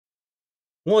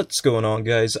What's going on,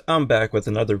 guys? I'm back with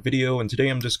another video, and today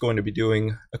I'm just going to be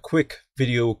doing a quick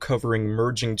video covering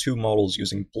merging two models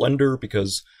using Blender,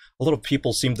 because a lot of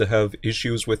people seem to have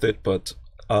issues with it, but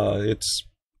it's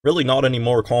really not any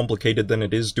more complicated than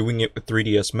it is doing it with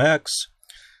 3ds Max,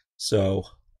 so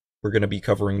we're going to be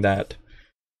covering that.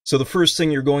 So the first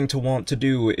thing you're going to want to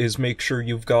do is make sure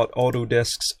you've got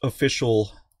Autodesk's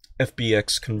official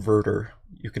FBX converter.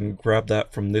 You can grab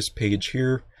that from this page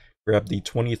here. Grab the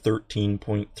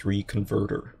 2013.3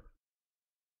 converter.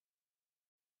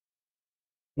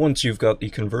 Once you've got the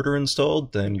converter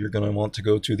installed, then you're going to want to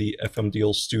go to the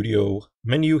Fmdl Studio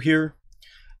menu here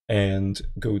and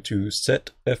go to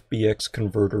Set FBX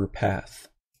Converter Path.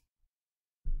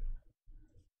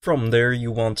 From there,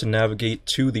 you want to navigate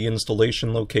to the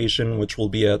installation location, which will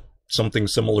be at something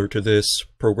similar to this: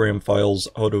 Program Files,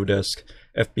 Autodesk,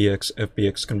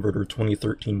 FBX Converter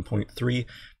 2013.3.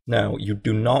 Now, you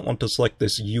do not want to select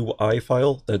this UI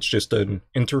file, that's just an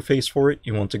interface for it.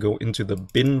 You want to go into the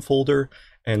bin folder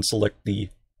and select the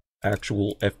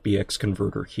actual FBX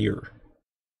converter here.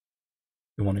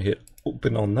 You want to hit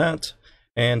open on that,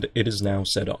 and it is now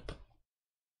set up.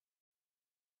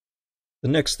 The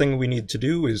next thing we need to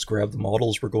do is grab the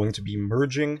models we're going to be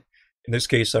merging. In this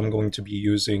case, I'm going to be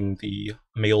using the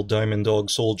male Diamond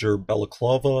Dog Soldier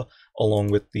balaclava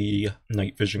along with the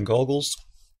night vision goggles,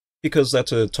 because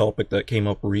that's a topic that came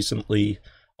up recently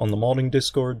on the modding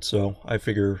Discord, so I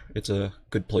figure it's a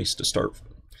good place to start.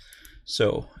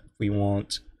 So we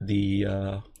want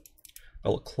the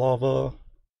balaclava.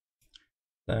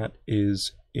 That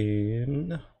is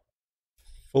in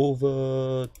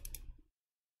Fova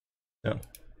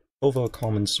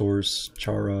Common Source,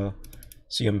 Chara,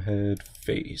 CM Head,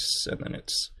 Face, and then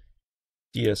it's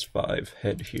DS5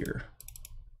 head here.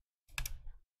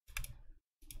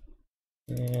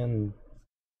 And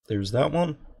there's that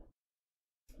one.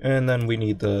 And then we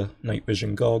need the night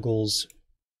vision goggles.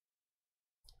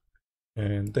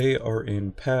 And they are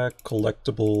in pack,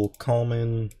 collectible,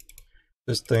 common.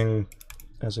 This thing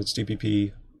has its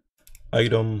DPP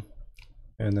item.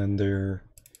 And then they're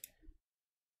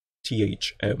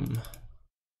THM.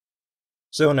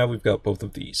 So now we've got both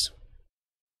of these.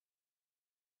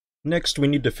 Next, we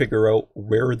need to figure out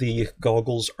where the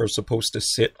goggles are supposed to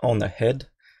sit on the head.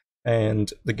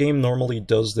 And the game normally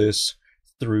does this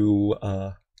through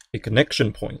a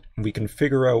connection point. We can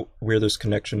figure out where this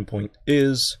connection point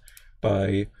is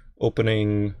by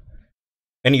opening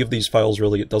any of these files,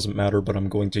 really, it doesn't matter, but I'm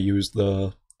going to use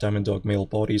the Diamond Dog male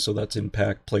body, so that's in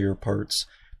pack, player parts,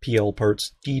 PL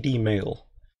parts, DD male.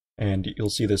 And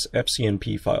you'll see this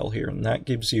FCNP file here, and that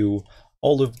gives you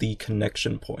all of the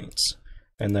connection points.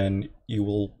 And then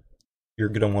you're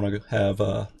going to want to have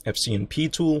a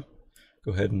FCNP tool.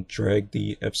 Go ahead and drag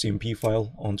the FCNP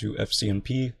file onto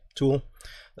FCNP tool.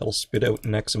 That'll spit out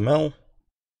an XML.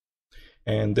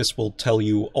 And this will tell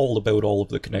you all about all of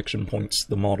the connection points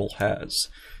the model has.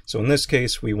 So in this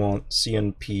case, we want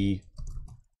CNP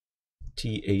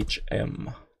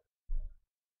THM.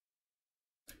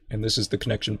 And this is the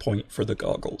connection point for the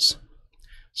goggles.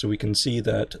 So we can see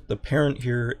that the parent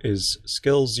here is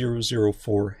scale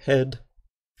 004 head.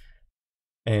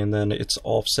 And then it's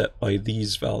offset by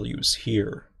these values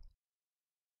here.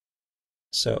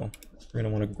 So we're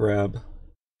going to want to grab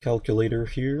calculator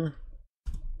here.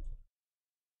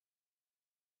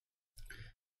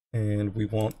 And we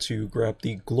want to grab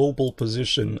the global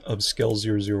position of scale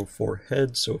 004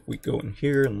 head. So if we go in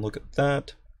here and look at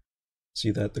that,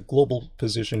 see that the global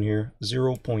position here,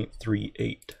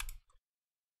 0.38.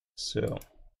 So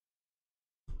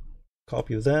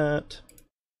copy that,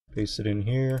 paste it in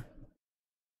here.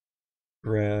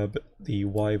 Grab the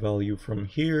Y value from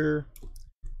here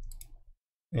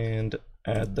and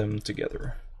add them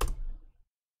together.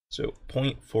 So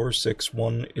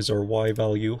 0.461 is our Y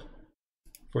value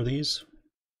for these.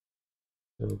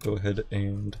 So go ahead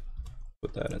and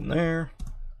put that in there.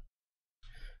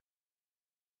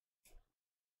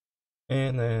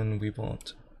 And then we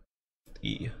want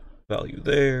the value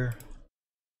there.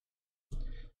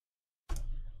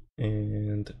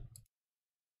 And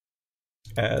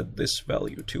add this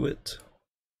value to it.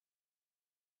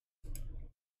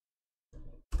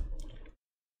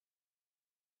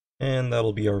 And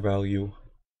that'll be our value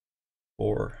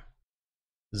for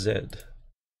Z.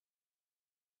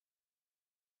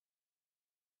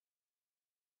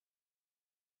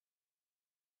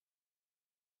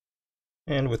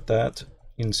 And with that,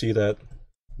 you can see that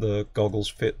the goggles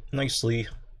fit nicely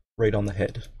right on the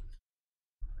head.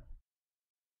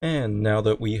 And now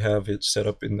that we have it set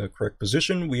up in the correct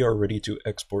position, we are ready to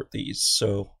export these.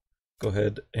 So go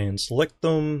ahead and select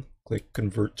them, click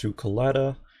Convert to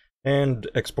Collada, and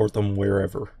export them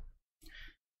wherever.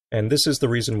 And this is the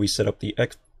reason we set up the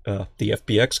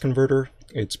FBX converter.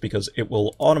 It's because it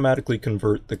will automatically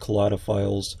convert the Collada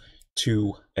files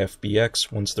to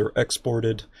FBX once they're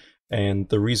exported. And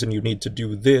the reason you need to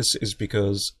do this is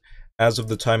because as of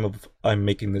the time of I'm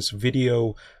making this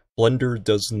video, Blender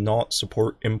does not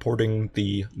support importing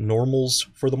the normals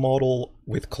for the model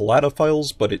with Collada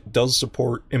files, but it does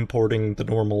support importing the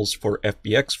normals for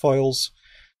FBX files.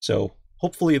 So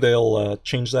hopefully they'll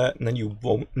change that, and then you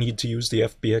won't need to use the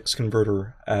FBX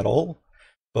converter at all.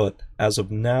 But as of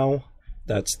now,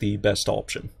 that's the best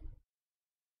option.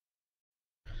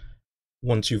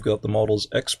 Once you've got the models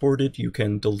exported, you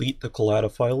can delete the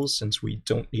Collada files since we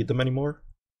don't need them anymore.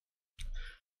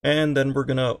 And then we're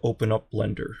gonna open up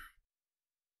Blender.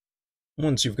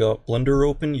 Once you've got Blender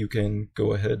open, you can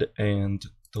go ahead and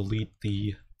delete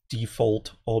the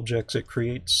default objects it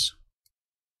creates.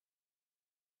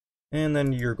 And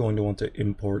then you're going to want to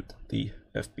import the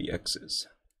FBXs.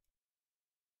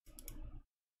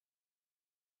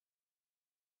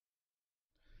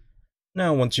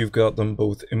 Now, once you've got them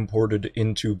both imported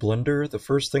into Blender, the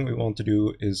first thing we want to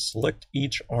do is select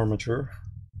each armature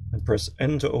and press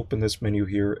N to open this menu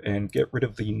here and get rid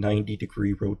of the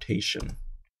 90-degree rotation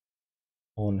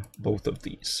on both of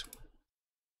these.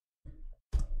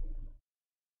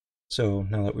 So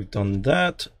now that we've done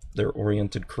that, they're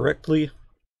oriented correctly.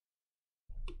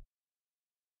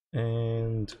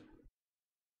 And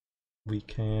we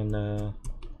can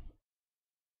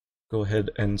go ahead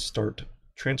and start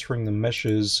transferring the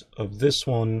meshes of this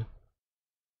one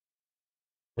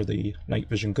for the night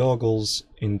vision goggles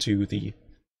into the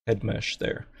head mesh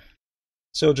there.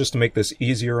 So just to make this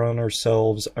easier on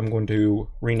ourselves, I'm going to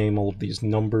rename all of these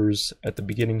numbers at the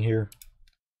beginning here.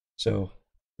 So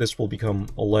this will become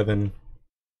 11.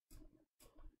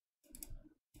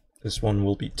 This one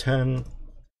will be 10.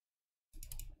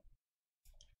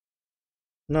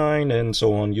 9, and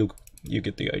so on. You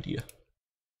get the idea.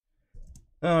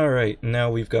 Alright, now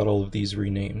we've got all of these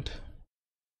renamed.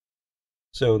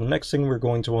 So the next thing we're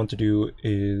going to want to do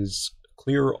is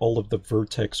clear all of the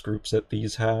vertex groups that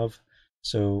these have.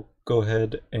 So go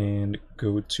ahead and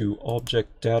go to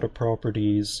Object Data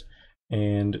Properties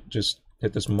and just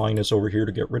hit this minus over here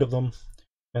to get rid of them.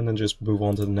 And then just move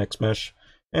on to the next mesh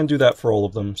and do that for all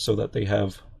of them so that they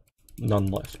have none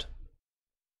left.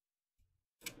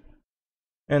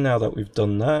 And now that we've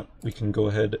done that, we can go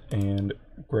ahead and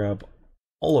grab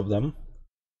all of them.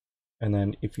 And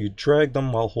then if you drag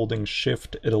them while holding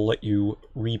Shift, it'll let you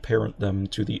reparent them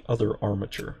to the other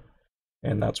armature.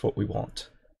 And that's what we want.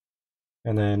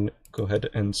 And then go ahead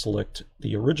and select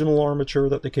the original armature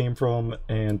that they came from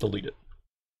and delete it.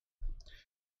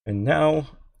 And now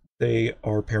they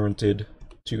are parented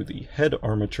to the head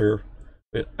armature.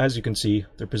 But as you can see,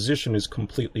 their position is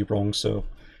completely wrong, so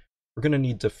we're going to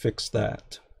need to fix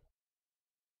that.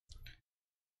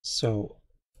 So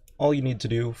all you need to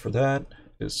do for that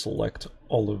is select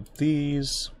all of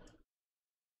these,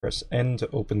 press N to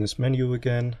open this menu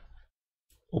again,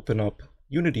 open up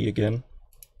Unity again,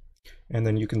 and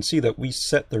then you can see that we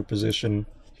set their position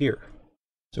here.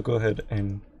 So go ahead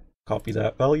and copy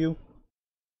that value,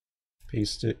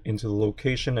 paste it into the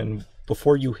location, and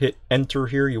before you hit enter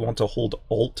here, you want to hold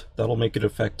Alt. That'll make it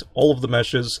affect all of the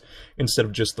meshes instead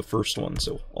of just the first one.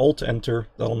 So Alt enter,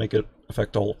 that'll make it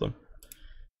affect all of them.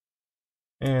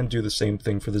 And do the same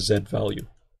thing for the Z value.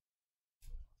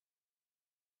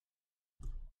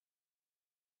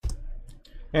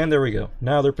 And there we go.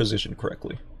 Now they're positioned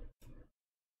correctly.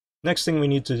 Next thing we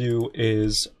need to do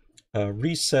is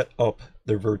reset up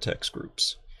their vertex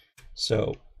groups.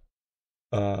 So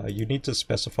you need to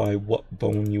specify what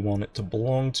bone you want it to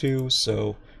belong to.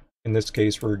 So in this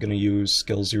case, we're going to use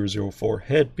scale 004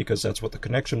 head because that's what the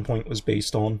connection point was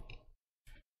based on.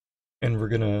 And we're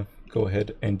going to go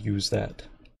ahead and use that.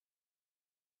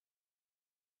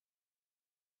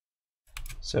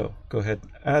 So go ahead,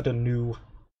 add a new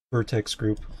vertex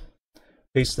group,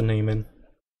 paste the name in.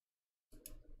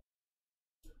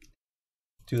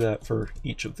 Do that for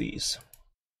each of these.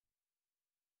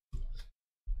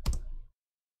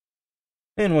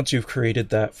 And once you've created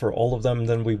that for all of them,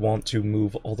 then we want to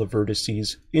move all the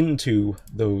vertices into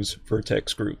those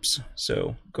vertex groups.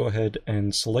 So go ahead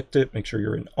and select it, make sure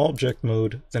you're in object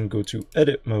mode, then go to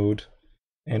edit mode,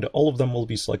 and all of them will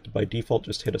be selected by default.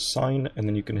 Just hit assign, and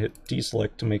then you can hit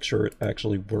deselect to make sure it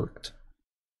actually worked.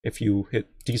 If you hit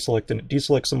deselect and it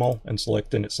deselects them all, and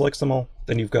select and it selects them all,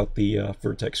 then you've got the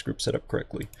vertex group set up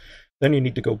correctly. Then you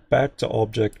need to go back to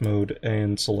object mode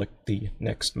and select the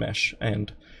next mesh,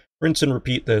 and rinse and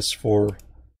repeat this for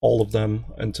all of them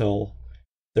until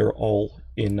they're all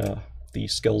in the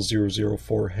Skel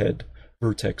 004 head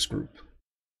vertex group.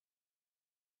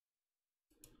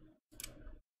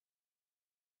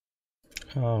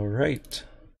 Alright.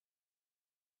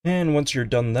 And once you're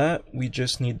done that, we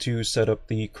just need to set up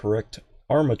the correct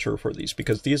armature for these,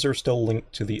 because these are still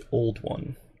linked to the old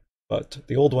one, but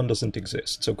the old one doesn't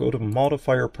exist. So go to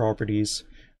Modifier Properties,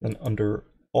 and under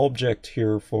Object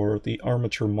here for the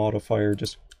armature modifier,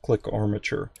 just click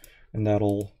Armature, and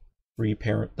that'll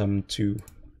reparent them to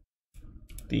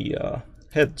the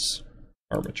head's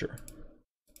armature.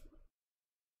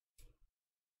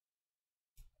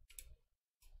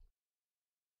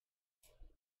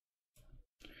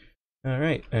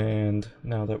 Alright, and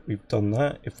now that we've done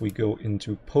that, if we go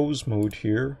into pose mode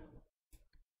here,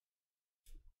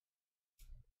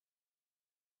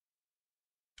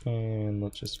 and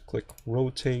let's just click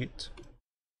rotate,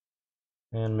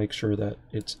 and make sure that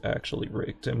it's actually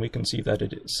rigged, and we can see that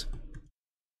it is.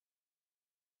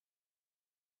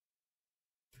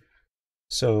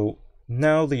 So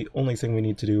now the only thing we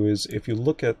need to do is, if you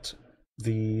look at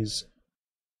these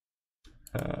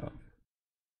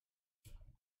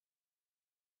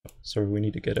sorry, we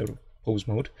need to get out of pose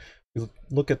mode. We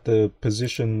look at the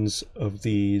positions of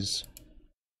these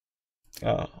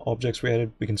objects we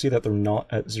added. We can see that they're not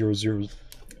at 0, 0,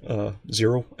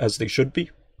 0 as they should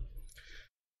be.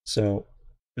 So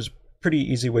there's a pretty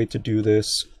easy way to do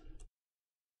this,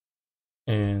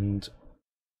 and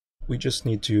we just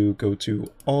need to go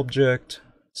to Object,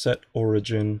 Set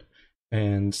Origin,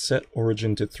 and set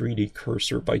origin to 3D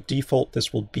cursor. By default,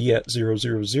 this will be at 0,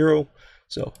 0, 0.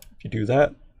 So if you do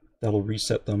that, that'll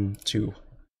reset them to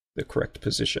the correct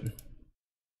position.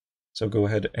 So go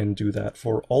ahead and do that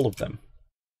for all of them.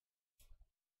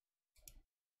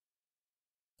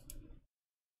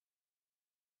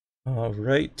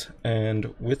 Alright,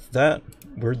 and with that,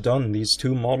 we're done. These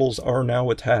two models are now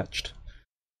attached.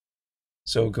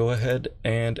 So go ahead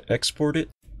and export it.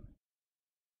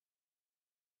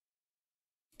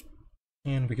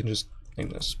 And we can just name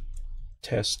this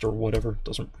test or whatever,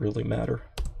 doesn't really matter.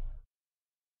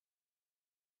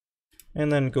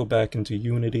 And then go back into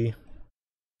Unity,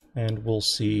 and we'll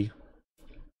see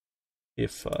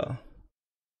if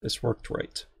this worked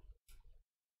right.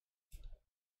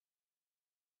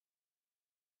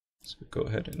 So go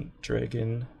ahead and drag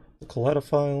in the Collada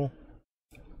file,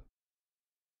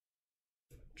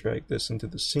 drag this into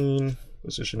the scene,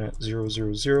 position at 0,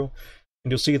 0, 0,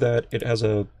 and you'll see that it has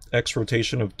a X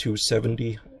rotation of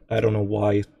 270. I don't know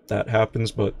why that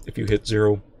happens, but if you hit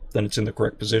 0, then it's in the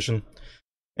correct position.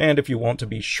 And if you want to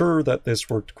be sure that this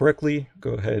worked correctly,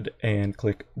 go ahead and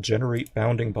click Generate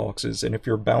Bounding Boxes, and if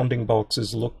your bounding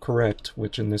boxes look correct,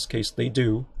 which in this case they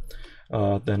do,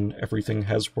 then everything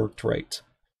has worked right.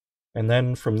 And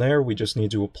then from there, we just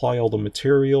need to apply all the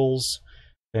materials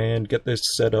and get this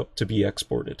set up to be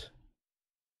exported.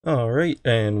 Alright,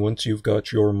 and once you've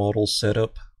got your model set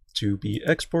up to be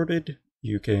exported,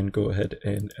 you can go ahead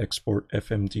and export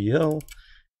Fmdl.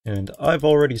 And I've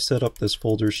already set up this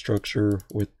folder structure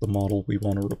with the model we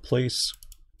want to replace.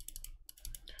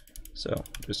 So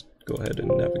just go ahead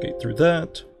and navigate through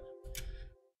that,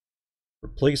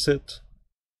 replace it,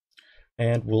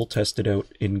 and we'll test it out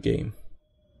in-game.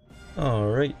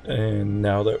 Alright, and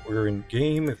now that we're in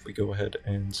game, if we go ahead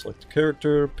and select a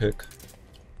character, pick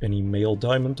any male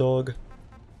diamond dog,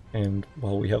 and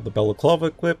while we have the balaclava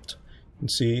equipped, you can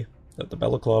see that the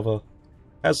balaclava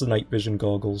has the night vision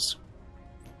goggles,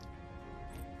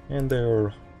 and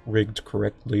they're rigged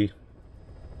correctly.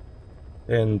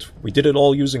 And we did it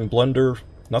all using Blender,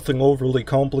 nothing overly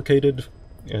complicated,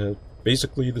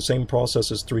 basically the same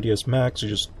process as 3ds Max, you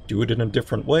just do it in a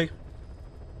different way.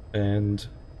 And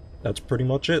that's pretty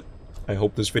much it. I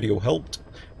hope this video helped,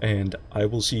 and I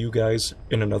will see you guys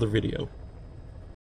in another video.